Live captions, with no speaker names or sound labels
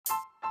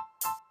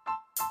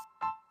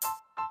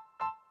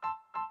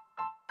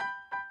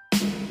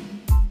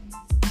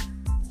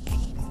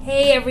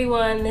Hey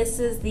everyone, this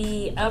is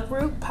the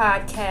Uproot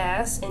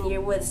Podcast, and you're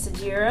with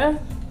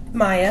Sajira,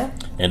 Maya,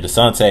 and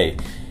Desante.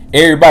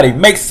 Everybody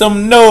make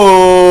some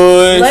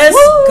noise! Let's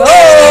go!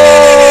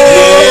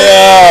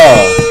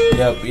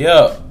 Yeah!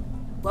 Yep.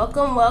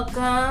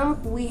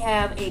 Welcome. We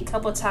have a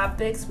couple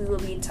topics we will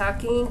be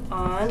talking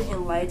on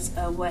in light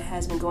of what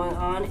has been going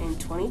on in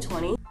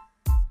 2020.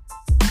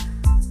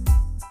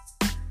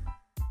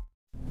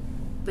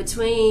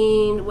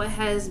 Between what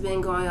has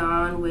been going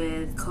on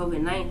with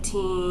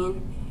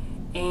COVID-19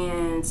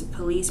 and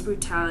police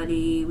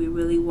brutality, we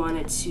really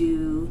wanted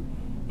to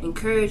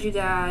encourage you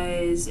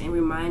guys and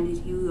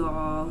remind you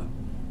all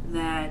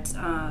that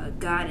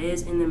God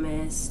is in the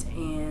midst,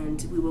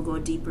 and we will go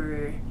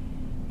deeper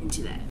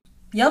into that.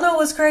 Y'all know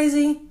what's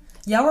crazy?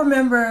 Y'all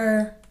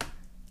remember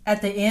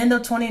at the end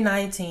of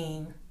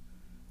 2019,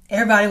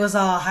 everybody was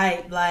all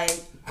hyped, like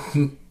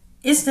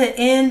it's the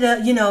end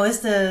of,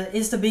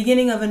 it's the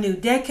beginning of a new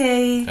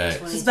decade.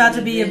 It's about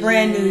to be a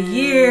brand new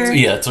year.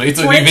 Yeah,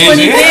 2020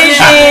 vision.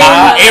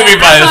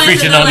 Everybody was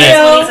preaching on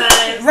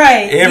that.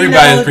 Right.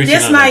 Everybody was preaching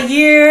this on my that.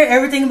 year.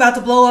 Everything about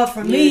to blow up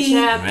for me.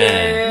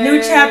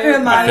 New chapter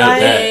in my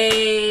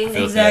life.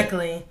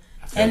 Exactly.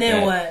 And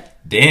then what?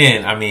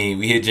 Then,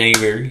 we hit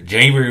January.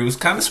 January was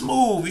kind of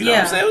smooth. You know what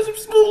I'm saying? It was a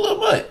smooth little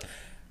butt.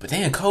 But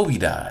then Kobe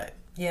died.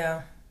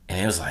 Yeah. And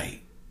it was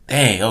like,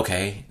 dang,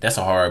 okay, that's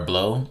a hard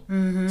blow.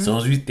 Mm-hmm. As soon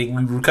as we think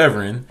we were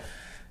recovering,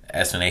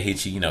 that's when they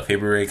hit you,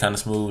 February kind of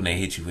smooth, and they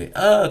hit you with,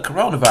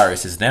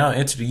 coronavirus has now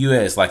entered the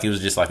U.S. like it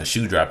was just like a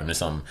shoe dropping or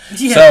something.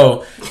 Yeah.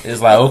 So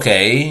it's like,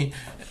 okay.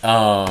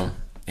 And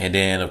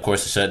then, of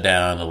course, the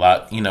shutdown, all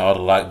the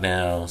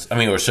lockdowns,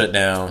 or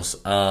shutdowns,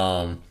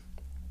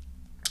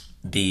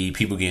 the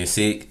people getting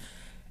sick.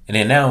 And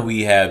then now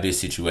we have this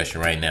situation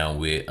right now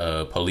with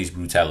police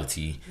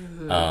brutality,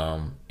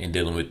 and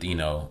dealing with,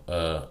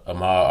 Ahmaud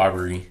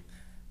Arbery,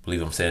 I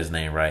believe I'm saying his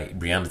name right,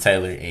 Breonna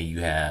Taylor, and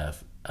you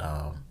have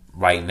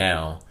right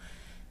now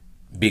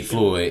Big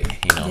Floyd,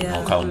 I'm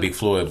gonna call him Big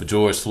Floyd, but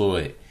George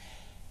Floyd.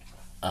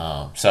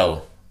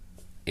 So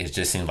it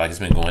just seems like it's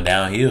been going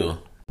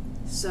downhill.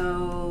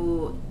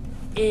 So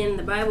in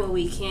the Bible,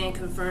 we can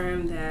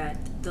confirm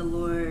that the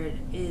Lord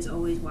is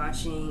always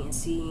watching and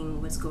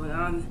seeing what's going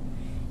on.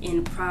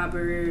 In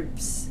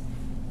Proverbs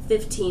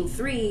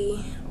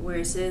 15:3, where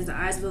it says, "The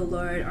eyes of the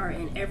Lord are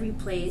in every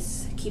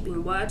place,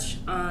 keeping watch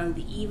on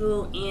the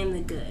evil and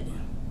the good."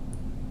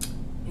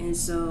 And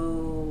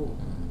so,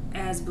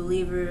 as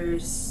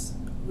believers,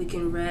 we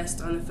can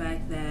rest on the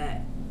fact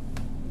that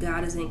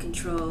God is in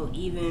control,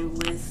 even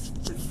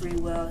with the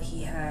free will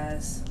He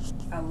has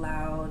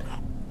allowed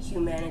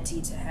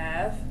humanity to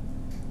have.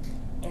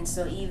 And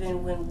so,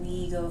 even when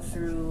we go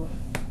through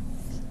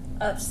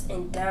ups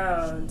and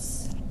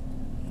downs,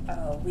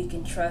 we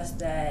can trust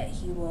that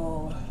He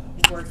will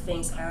work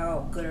things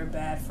out, good or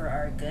bad, for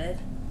our good,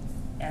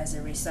 as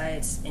it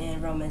recites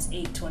in Romans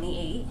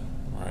 8:28.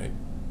 Right.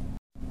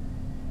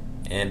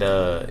 And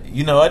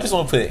I just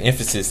want to put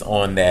emphasis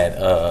on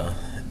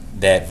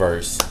that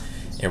verse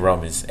in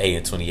Romans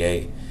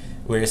 8:28,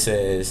 where it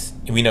says,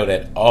 and we know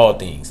that all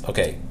things.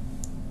 Okay,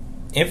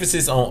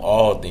 emphasis on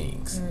all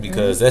things,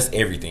 because that's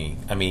everything.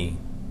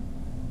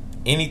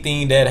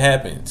 Anything that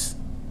happens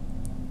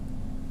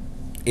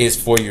is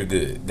for your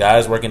good.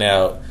 God's working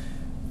out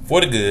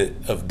for the good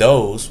of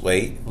those,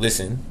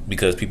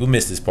 because people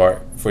miss this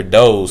part, for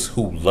those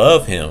who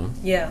love Him.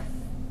 Yeah.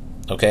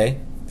 Okay?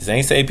 This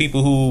ain't say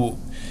people who,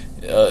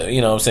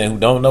 who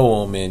don't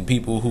know Him, and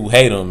people who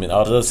hate Him and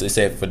all the others. It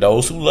said for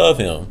those who love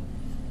Him,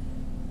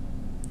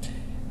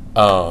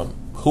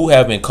 who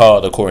have been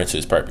called according to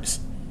His purpose.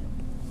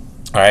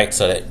 All right?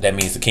 So that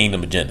means the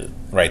kingdom agenda.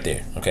 Right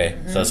there, okay?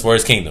 So it's for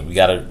His kingdom. We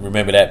got to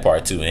remember that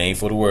part too. It ain't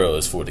for the world.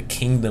 It's for the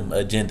kingdom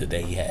agenda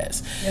that He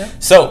has. Yep.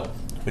 So,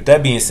 with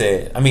that being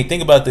said,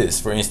 think about this.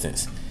 For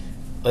instance,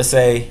 let's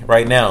say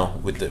right now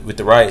with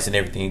the riots and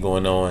everything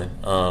going on,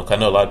 I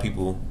know a lot of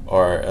people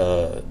are.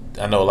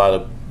 I know a lot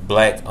of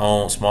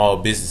black-owned small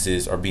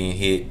businesses are being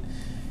hit.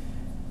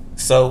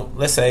 So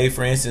let's say,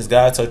 for instance,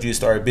 God told you to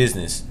start a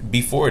business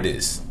before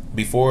this.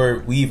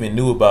 Before we even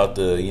knew about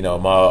the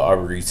Ahmaud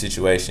Arbery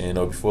situation,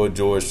 or before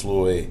George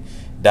Floyd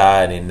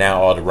died, and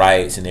now all the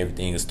riots and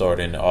everything is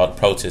starting, and all the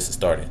protests are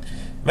starting.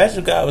 Imagine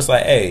if God was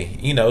like, hey,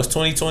 it's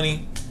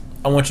 2020,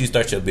 I want you to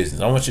start your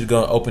business. I want you to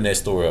go and open that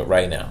store up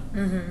right now.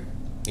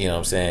 You know what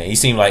I'm saying? It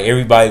seemed like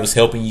everybody was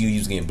helping you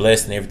was getting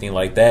blessed and everything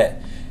like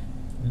that.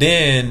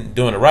 Then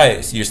during the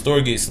riots, your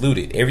store gets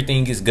looted,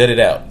 everything gets gutted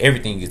out,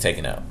 everything gets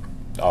taken out,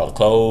 all the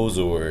clothes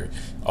or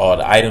all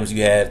the items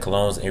you had,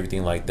 colognes and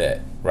everything like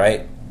that,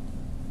 right?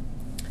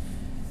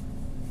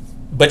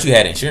 But you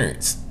had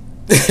insurance.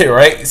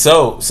 Right?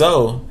 So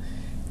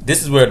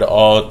this is where the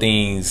all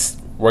things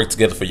work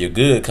together for your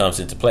good comes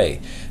into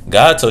play.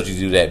 God told you to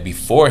do that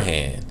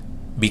beforehand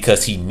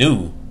because He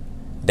knew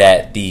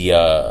that the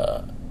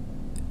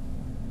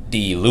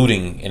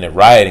looting and the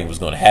rioting was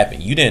going to happen.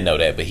 You didn't know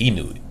that, but He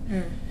knew it.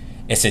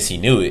 And since He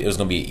knew it, it was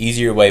going to be an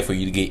easier way for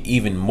you to get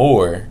even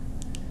more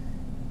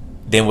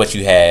than what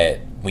you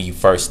had when you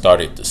first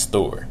started the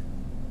store.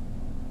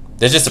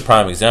 That's just a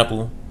prime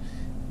example.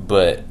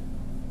 but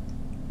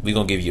we're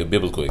gonna give you a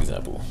biblical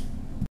example.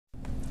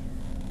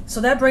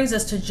 So that brings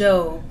us to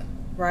Job,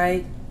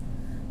 right?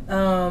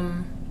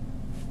 In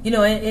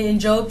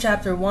Job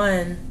chapter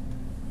 1,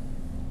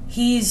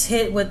 he's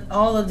hit with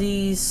all of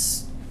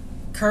these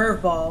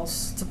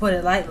curveballs, to put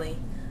it lightly.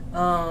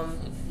 All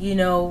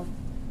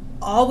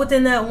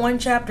within that one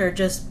chapter,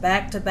 just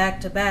back to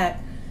back to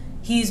back,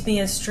 he's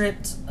being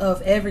stripped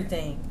of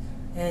everything.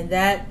 And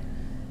that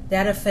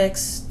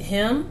affects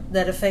him,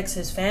 that affects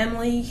his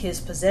family, his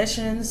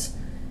possessions.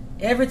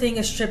 Everything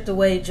is stripped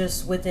away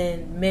just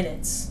within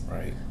minutes.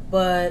 Right.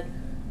 But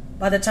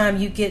by the time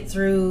you get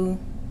through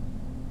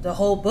the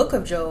whole book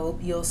of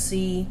Job, you'll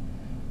see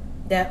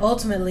that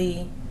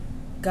ultimately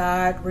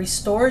God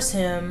restores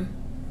him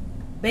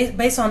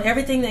based on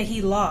everything that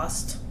he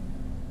lost.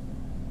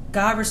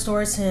 God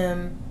restores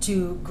him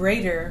to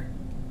greater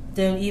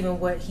than even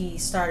what he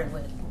started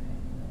with.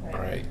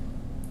 Right.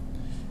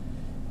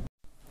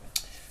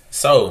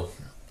 So,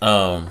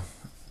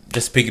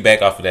 just to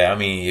piggyback off of that, I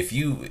mean, if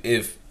you,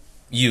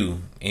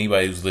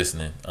 anybody who's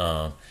listening,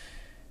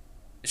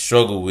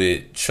 struggle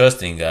with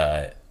trusting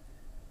God,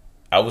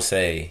 I would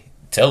say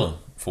tell him,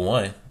 for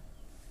one,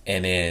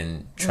 and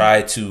then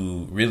try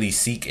to really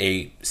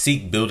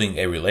seek building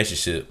a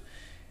relationship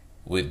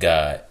with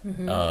God.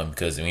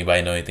 Because if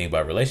anybody know anything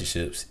about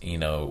relationships,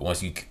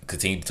 once you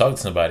continue to talk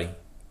to somebody,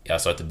 y'all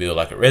start to build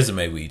like a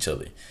resume with each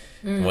other.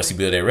 And once you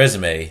build that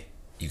resume,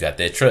 you got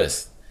that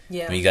trust.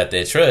 Yeah. When you got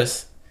that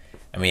trust,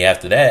 I mean,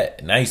 after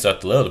that, now you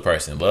start to love the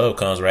person. Love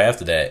comes right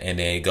after that, and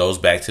then it goes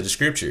back to the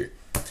scripture.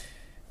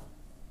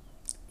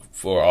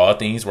 For all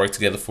things work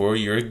together for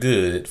your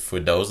good,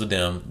 for those of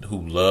them who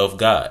love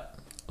God.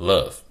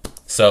 Love.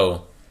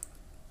 So,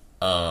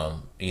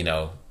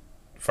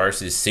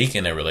 first is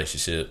seeking a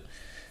relationship,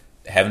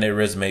 having that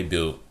resume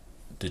built,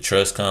 the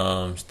trust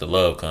comes, the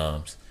love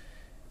comes,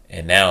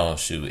 and now,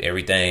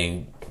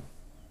 everything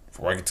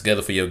working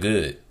together for your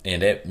good.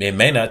 And that it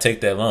may not take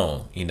that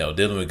long.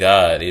 Dealing with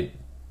God, you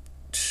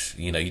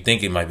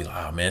think it might be like,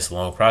 oh man, it's a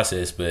long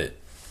process, but it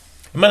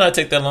might not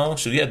take that long.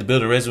 You had to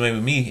build a resume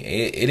with me.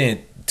 It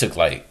didn't took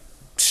like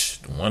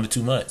 1 to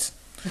 2 months.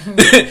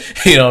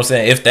 You know what I'm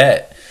saying? If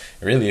that,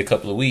 really a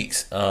couple of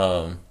weeks.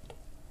 And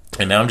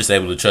now I'm just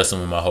able to trust him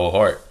with my whole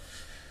heart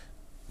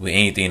with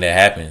anything that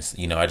happens.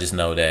 I just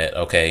know that,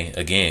 okay,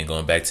 again,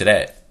 going back to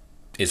that,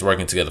 it's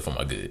working together for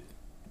my good.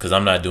 Because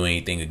I'm not doing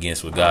anything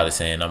against what God is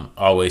saying. I'm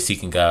always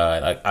seeking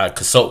God. I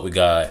consult with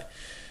God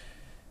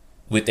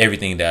with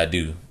everything that I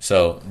do.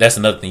 So that's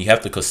another thing. You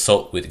have to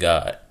consult with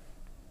God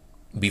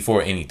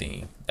before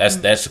anything.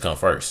 That should come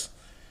first.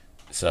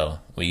 So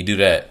when you do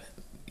that,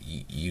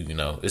 you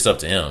know, it's up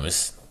to him.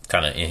 It's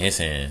kind of in his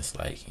hands.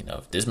 Like,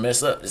 if this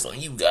mess up, it's on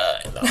you,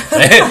 God.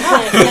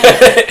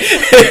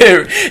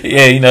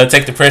 Yeah,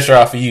 take the pressure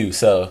off of you.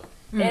 So,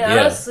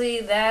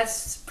 honestly,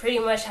 that's pretty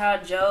much how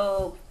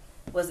Job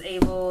was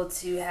able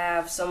to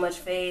have so much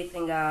faith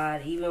in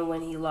God, even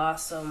when he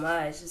lost so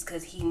much, is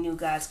because he knew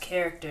God's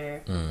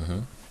character. Mm-hmm.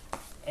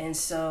 And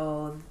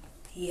so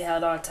he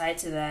held on tight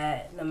to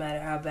that no matter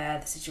how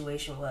bad the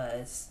situation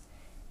was.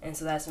 And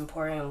so that's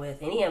important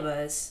with any of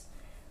us,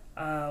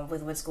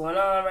 with what's going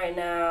on right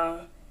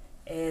now,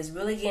 is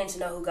really getting to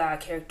know who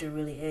God's character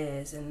really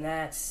is. And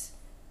that's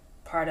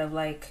part of,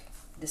 like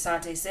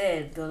DeSante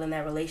said, building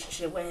that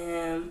relationship with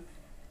him,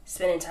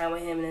 spending time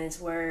with him in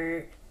his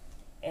word,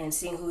 and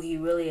seeing who he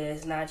really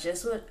is, not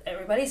just what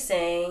everybody's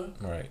saying.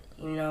 Right.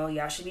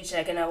 Y'all should be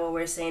checking out what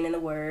we're saying in the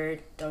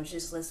word. Don't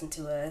just listen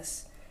to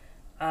us.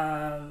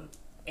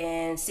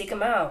 And seek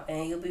him out,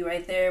 and he'll be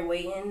right there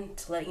waiting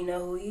to let you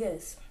know who he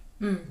is.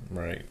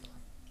 Right.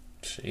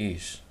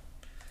 Sheesh.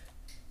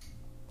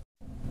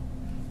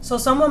 So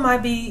someone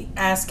might be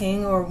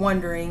asking or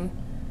wondering,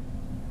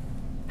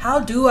 how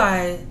do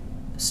I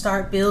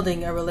start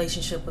building a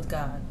relationship with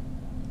God?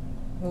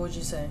 What would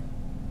you say?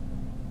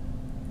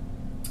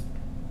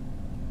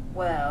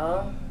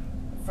 Well,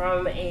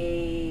 from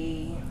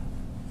a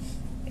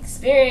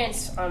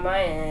experience on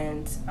my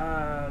end,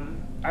 I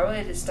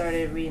really just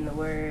started reading the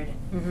Word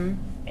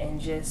and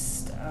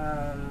just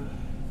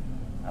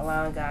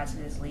allowing God to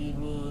just lead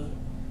me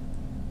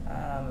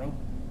and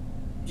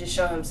just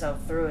show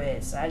himself through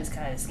it. So I just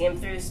kind of skimmed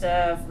through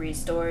stuff, read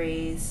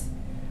stories,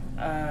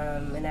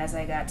 and as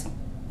I got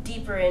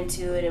deeper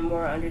into it and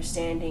more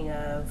understanding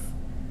of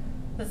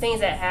the things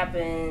that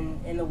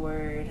happen in the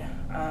Word,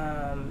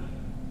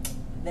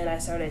 then I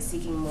started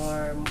seeking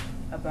more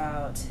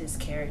about his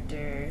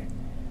character.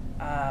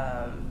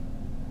 I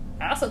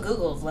also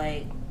Googled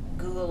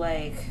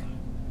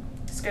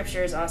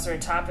scriptures on certain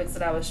topics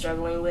that I was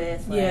struggling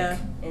with, like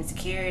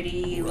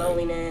insecurity,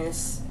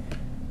 loneliness,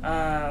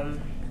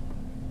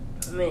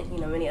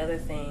 many other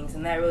things,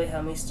 and that really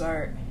helped me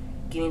start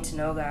getting to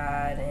know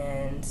God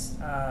and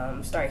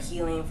start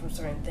healing from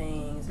certain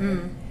things,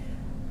 and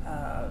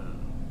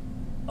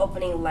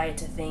opening light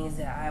to things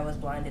that I was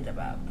blinded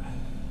about.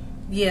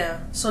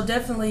 Yeah, so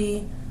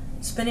definitely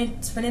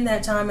spending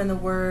that time in the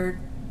Word.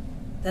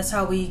 That's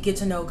how we get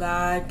to know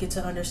God, get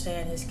to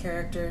understand his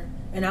character.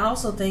 And I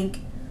also think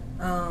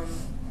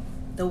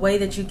the the way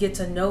that you get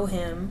to know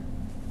him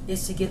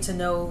is to get to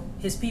know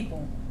his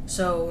people.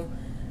 So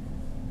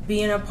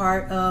being a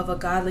part of a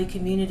godly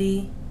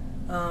community,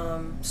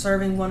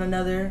 serving one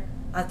another,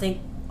 I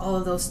think all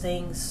of those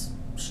things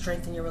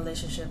strengthen your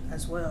relationship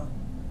as well.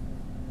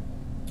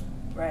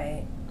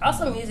 Right.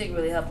 Also, music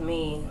really helped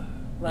me.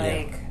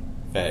 Like,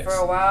 Facts. for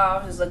a while,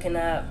 I was just looking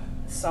up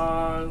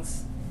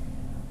songs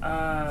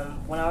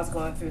when I was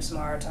going through some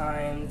hard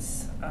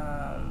times.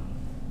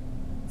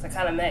 So I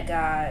kind of met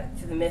God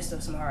through the midst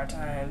of some hard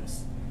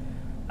times.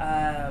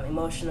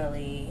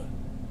 Emotionally,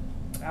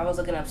 I was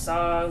looking up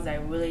songs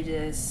that really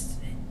just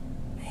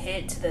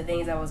hit to the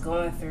things I was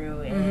going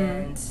through,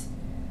 and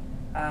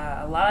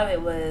a lot of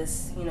it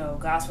was,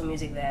 gospel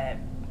music that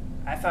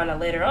I found out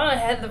later on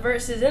had the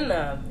verses in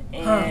them,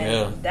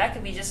 and that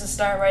could be just a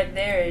start right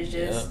there. Is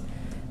just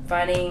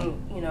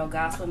finding,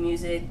 gospel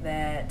music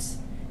that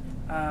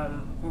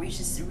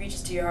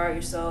reaches to your heart,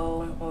 your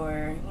soul,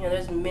 or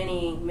there's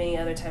many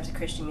other types of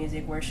Christian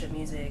music, worship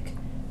music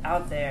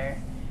out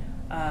there.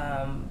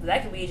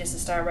 That could be just a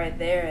start right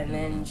there, and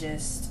then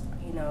just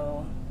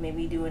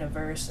maybe doing a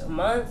verse a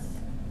month,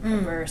 a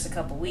verse a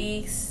couple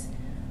weeks.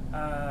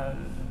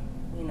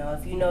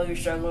 If you're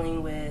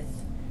struggling with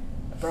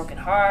a broken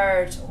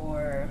heart,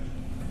 or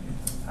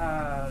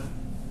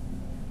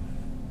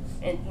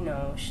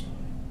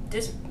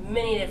just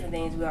many different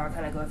things we all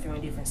kind of go through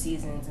in different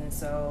seasons. And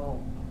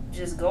so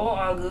just go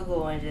on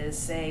Google and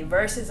just say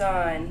verses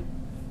on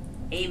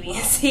A, B,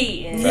 and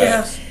C, and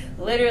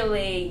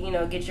literally,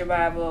 get your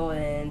Bible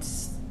and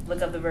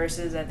look up the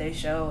verses that they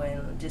show,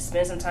 and just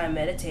spend some time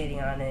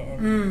meditating on it,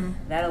 and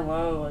that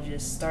alone will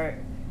just start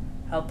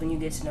helping you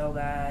get to know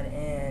God.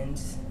 And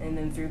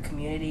then through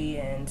community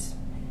and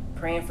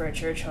praying for a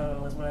church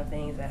home was one of the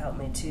things that helped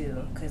me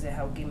too, because it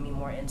helped give me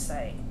more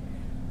insight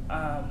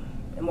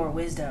and more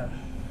wisdom.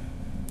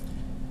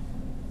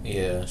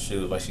 Yeah,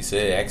 shoot, like she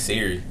said, ask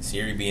Siri.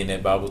 Siri be in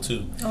that Bible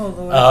too. Oh,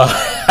 Lord.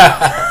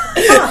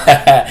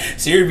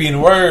 Siri be in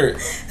the Word.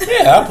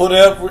 Yeah, I'll put it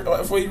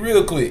up for you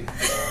real quick.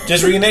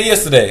 Just reading that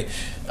yesterday.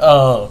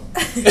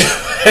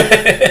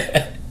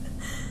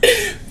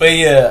 But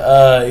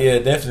yeah,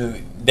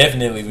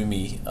 definitely with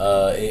me.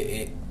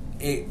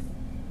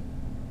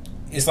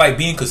 It's like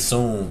being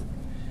consumed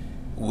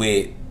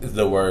with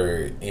the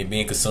Word and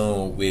being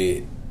consumed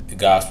with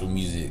gospel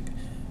music.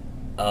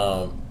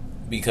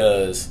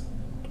 Because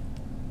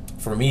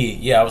for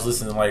me, I was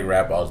listening to like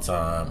rap all the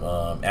time.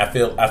 I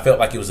felt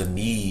like it was a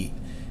need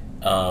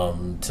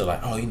to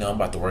like, I'm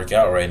about to work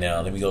out right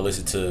now. Let me go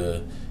listen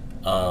to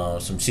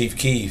some Chief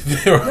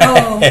Keef.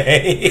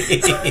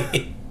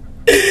 Right?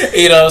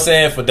 You know what I'm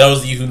saying? For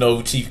those of you who know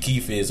who Chief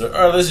Keef is, or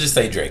let's just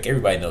say Drake.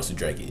 Everybody knows who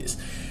Drake is.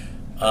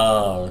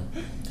 Or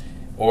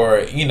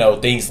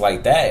things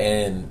like that.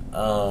 And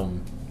I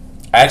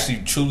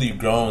actually truly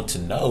grown to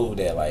know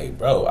that, like,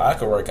 bro, I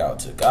could work out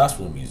to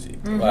gospel music.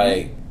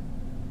 Like,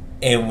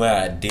 and when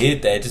I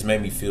did that, it just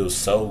made me feel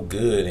so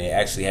good, and it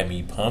actually had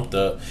me pumped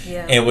up.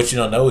 And what you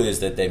don't know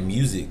is that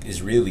music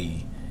is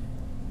really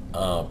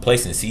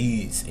placing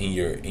seeds in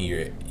your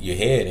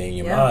head and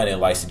your mind.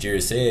 And like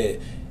Sajira said,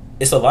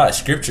 it's a lot of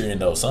scripture in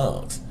those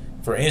songs.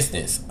 For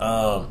instance,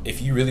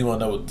 if you really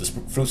want to know what the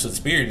fruits of the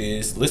Spirit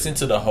is, listen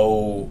to the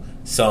whole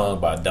song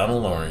by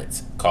Donald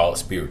Lawrence called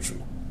Spiritual.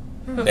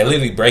 They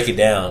literally break it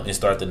down and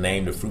start to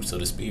name the fruits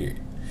of the Spirit.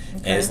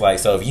 And it's like,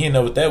 so if you didn't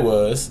know what that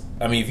was,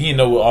 if you didn't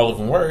know what all of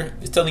them were,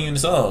 it's telling you in the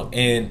song.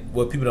 And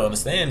what people don't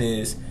understand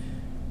is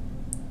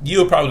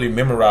you'll probably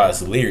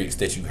memorize the lyrics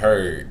that you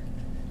heard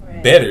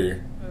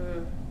better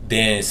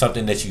than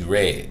something that you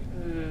read.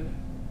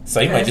 So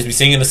you might just be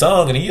singing the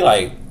song, and then you're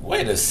like,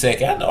 wait a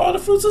second, I know all the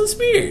fruits of the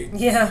Spirit.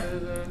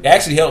 It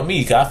actually helped me,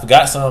 because I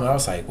forgot something. I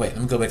was like, wait,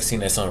 let me go back and sing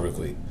that song real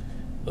quick.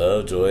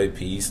 Love, joy,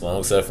 peace,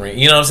 long suffering.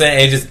 You know what I'm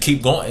saying? And just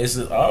keep going. It's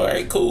just, all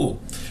right,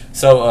 cool.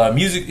 So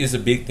music is a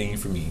big thing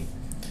for me.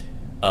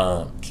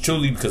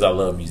 Truly because I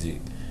love music.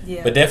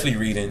 But definitely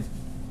reading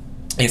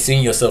and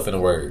seeing yourself in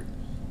the Word.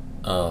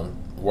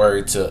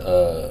 Word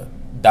to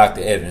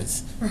Dr.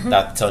 Evans,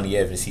 Dr. Tony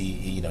Evans.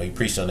 He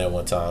preached on that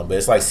one time. But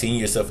it's like seeing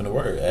yourself in the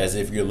Word as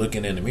if you're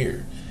looking in the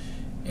mirror.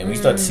 And when you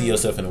start to see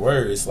yourself in the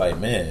Word, it's like,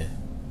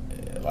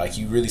 man, like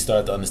you really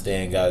start to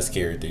understand God's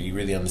character. You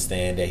really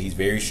understand that He's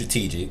very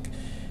strategic.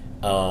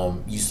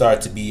 You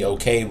start to be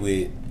okay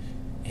with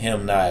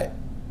Him not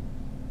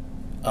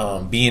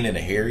being in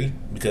a hurry,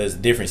 because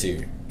the difference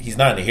here, He's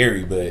not in a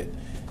hurry, but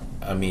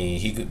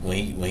he could,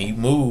 when he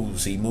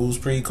moves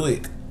pretty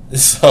quick.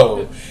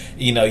 So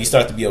you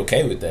start to be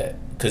okay with that,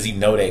 because you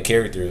know that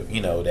character,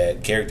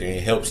 and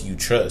it helps you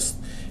trust,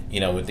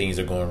 when things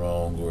are going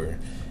wrong, or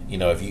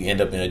if you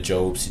end up in a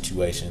Job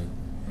situation.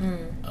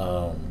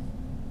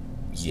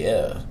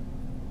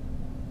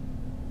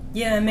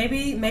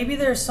 Maybe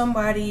there's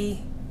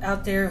somebody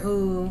out there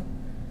who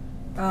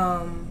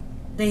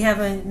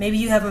maybe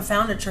you haven't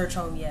found a church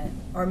home yet,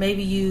 or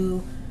maybe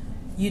you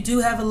do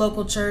have a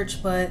local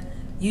church, but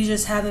you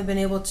just haven't been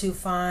able to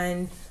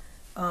find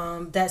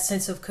that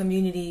sense of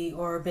community,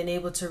 or been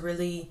able to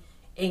really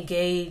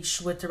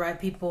engage with the right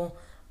people.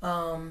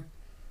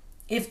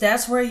 if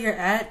that's where you're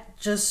at,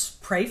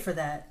 just pray for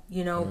that.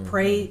 You know,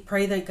 pray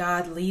that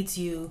God leads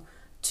you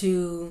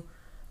to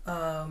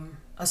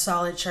a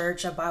solid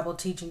church, a Bible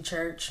teaching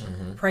church.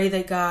 Pray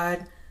that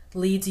God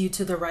leads you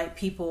to the right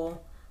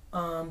people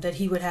that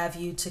He would have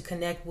you to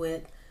connect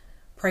with.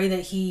 Pray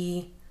that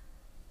He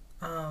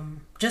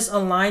just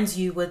aligns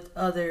you with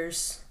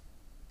others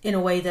in a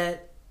way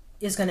that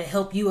is going to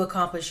help you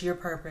accomplish your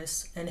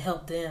purpose and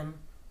help them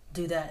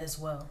do that as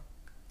well.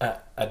 I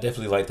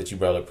definitely like that you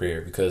brought up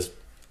prayer, because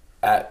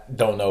I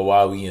don't know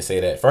why we didn't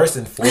say that. First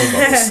and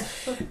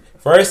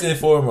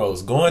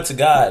foremost, going to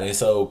God. And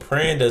so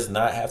praying does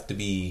not have to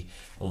be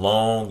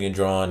long and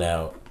drawn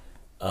out,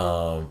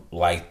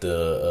 like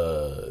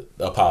the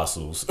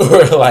apostles,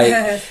 or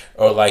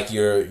like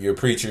your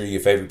preacher,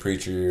 your favorite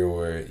preacher,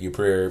 or your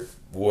prayer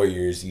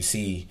warriors you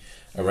see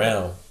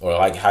around, or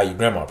like how your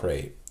grandma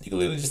prayed. You can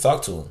literally just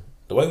talk to them.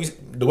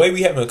 The way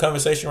we having a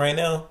conversation right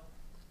now,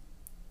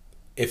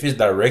 if it's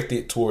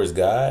directed towards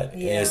God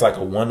and it's like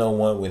a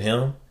one-on-one with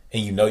Him,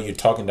 and you know you're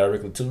talking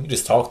directly to Him, you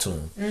just talk to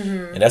Him,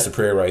 and that's a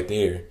prayer right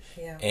there.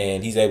 Yeah.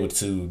 And He's able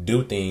to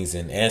do things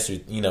and answer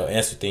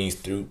things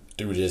through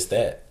just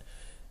that.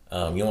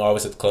 You don't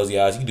always have to close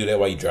your eyes. You can do that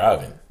while you're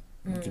driving.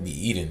 You could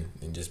be eating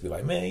and just be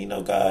like, man,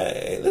 God,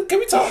 hey, look, can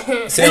we talk?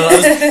 Set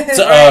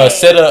a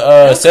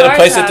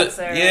place at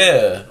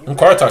the them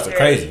car talks are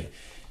crazy.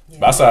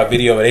 Yeah. I saw a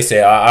video where they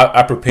said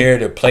I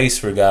prepared a place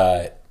for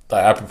God.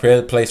 Like, I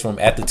prepared a place for Him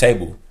at the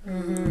table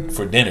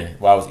for dinner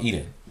while I was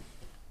eating.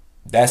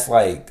 That's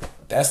like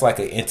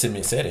an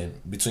intimate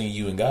setting between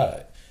you and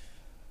God.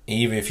 And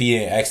even if He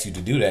didn't ask you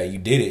to do that, you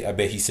did it. I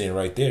bet He's sitting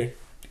right there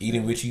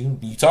eating with you.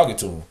 You talking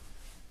to Him,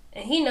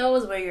 and He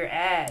knows where you're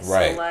at.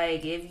 Right. So,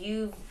 like, if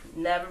you've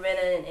never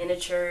been in a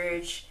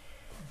church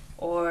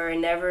or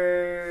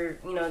never,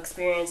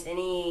 experienced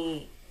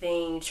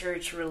anything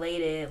church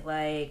related,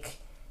 like,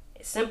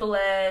 as simple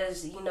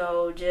as,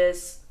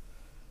 just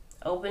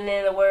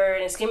opening the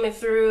Word and skimming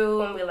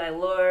through and be like,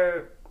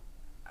 Lord,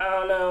 I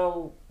don't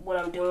know what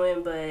I'm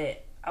doing,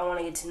 but I want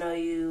to get to know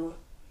You.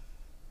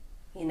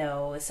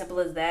 As simple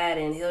as that,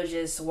 and He'll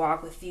just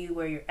walk with you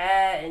where you're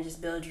at and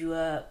just build you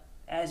up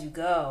as you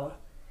go.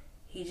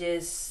 He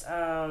just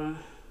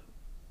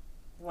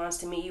wants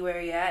to meet you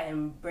where you're at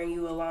and bring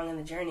you along in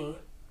the journey,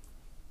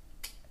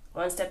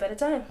 one step at a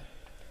time.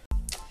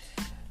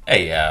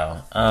 Hey,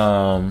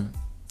 y'all.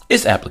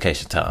 It's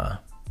application time.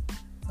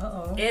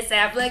 Uh-oh. It's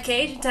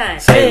application time.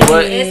 Say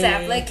what? It's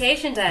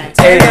application time.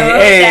 Hey, it's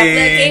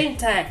application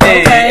time.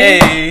 Hey,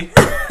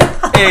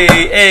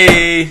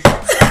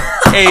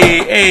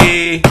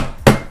 hey.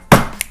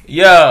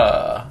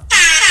 Yeah.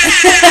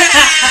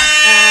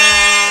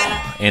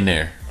 In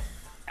there.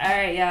 All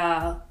right,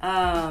 y'all.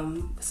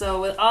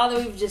 So with all that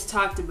we've just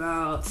talked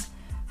about,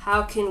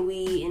 how can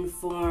we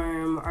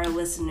inform our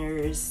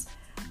listeners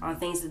on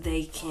things that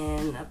they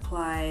can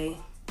apply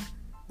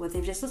what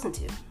they've just listened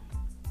to?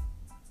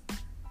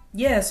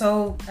 Yeah,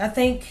 so I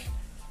think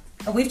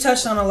we've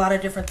touched on a lot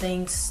of different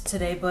things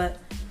today, but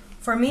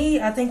for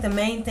me, I think the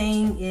main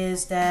thing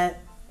is that,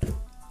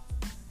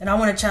 and I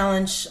want to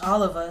challenge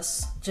all of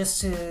us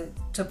just to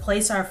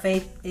place our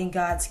faith in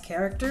God's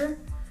character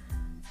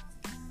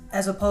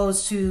as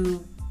opposed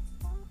to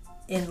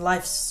in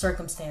life's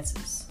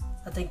circumstances.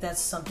 I think that's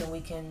something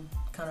we can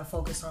kind of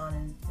focus on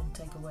and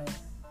take away.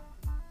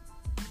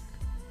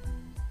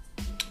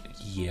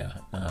 Yeah.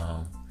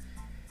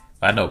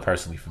 I know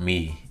personally for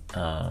me,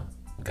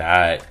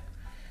 God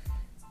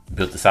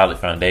built a solid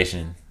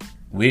foundation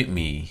with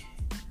me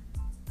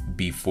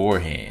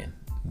beforehand,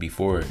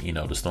 before,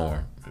 the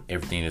storm,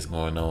 everything that's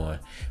going on.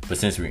 But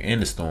since we're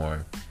in the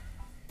storm,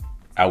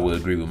 I would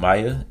agree with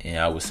Maya, and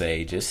I would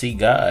say just seek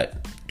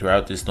God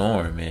throughout this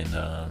storm and,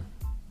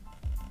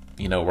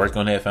 work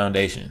on that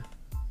foundation.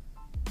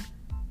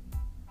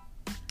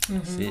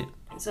 That's it.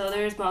 So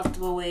there's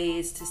multiple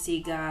ways to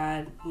see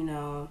God,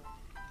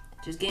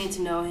 just getting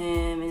to know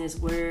Him and His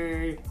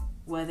Word,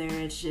 whether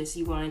it's just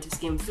you wanting to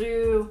skim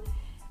through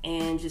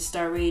and just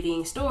start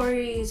reading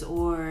stories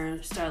or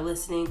start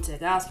listening to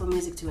gospel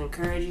music to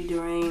encourage you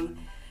during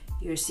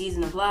your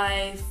season of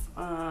life.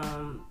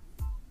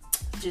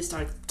 Just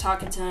start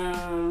talking to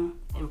Him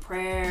in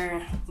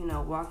prayer,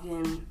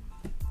 walking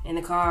in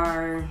the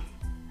car,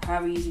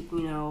 however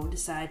you,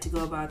 decide to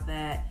go about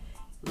that.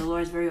 The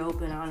Lord's very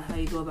open on how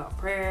you go about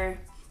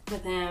prayer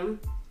with Him.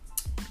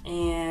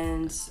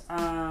 And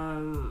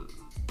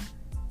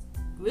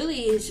really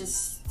it's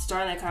just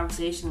starting that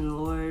conversation.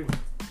 Lord,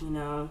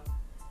 I'm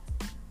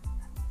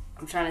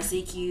trying to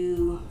seek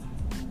You,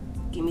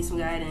 give me some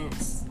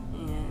guidance,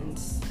 and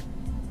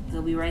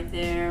He'll be right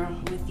there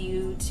with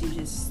you to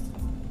just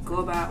go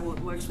about what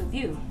works with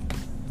you.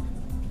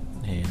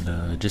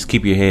 And just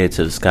keep your head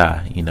to the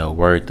sky,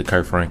 word to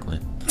Kurt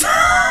Franklin.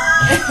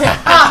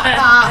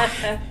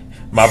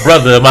 My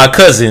brother, my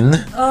cousin.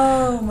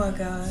 Oh my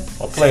God.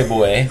 A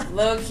playboy.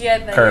 Low key, I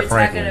thought Kurt you were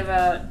Franklin. talking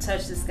about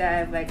Touch the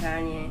Sky by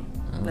Kanye.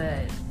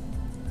 But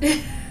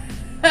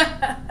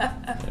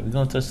Yeah, we're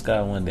gonna touch the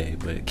sky one day,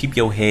 but keep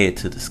your head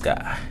to the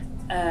sky.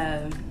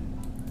 I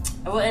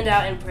will end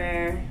out in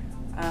prayer.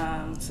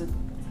 So,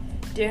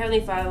 dear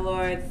Heavenly Father,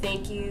 Lord,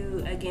 thank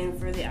you again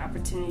for the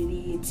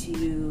opportunity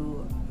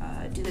to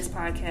do this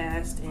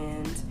podcast.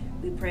 And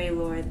we pray,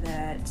 Lord,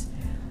 that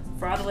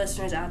for all the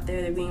listeners out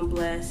there, they're being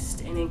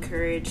blessed and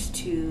encouraged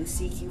to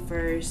seek you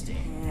first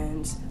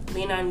and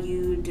lean on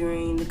you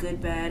during the good,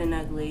 bad, and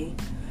ugly,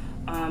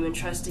 and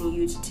trusting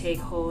you to take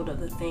hold of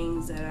the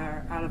things that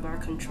are out of our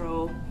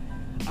control,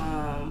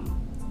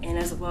 and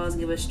as well as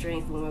give us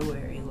strength when we're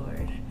weary,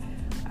 Lord.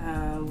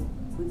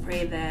 We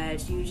pray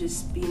that you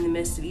just be in the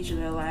midst of each of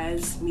their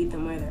lives, meet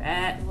them where they're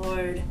at,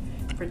 Lord.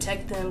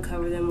 Protect them,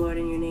 cover them, Lord,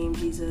 in your name,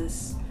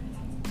 Jesus,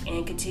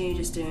 and continue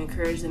just to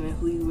encourage them in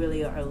who you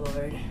really are,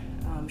 Lord.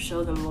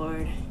 Show them,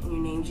 Lord, in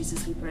your name,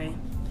 Jesus, we pray.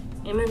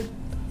 Amen.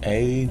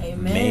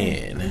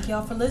 Amen. Thank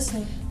y'all for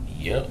listening.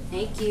 Yep.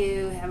 Thank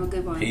you. Have a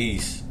good one.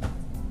 Peace.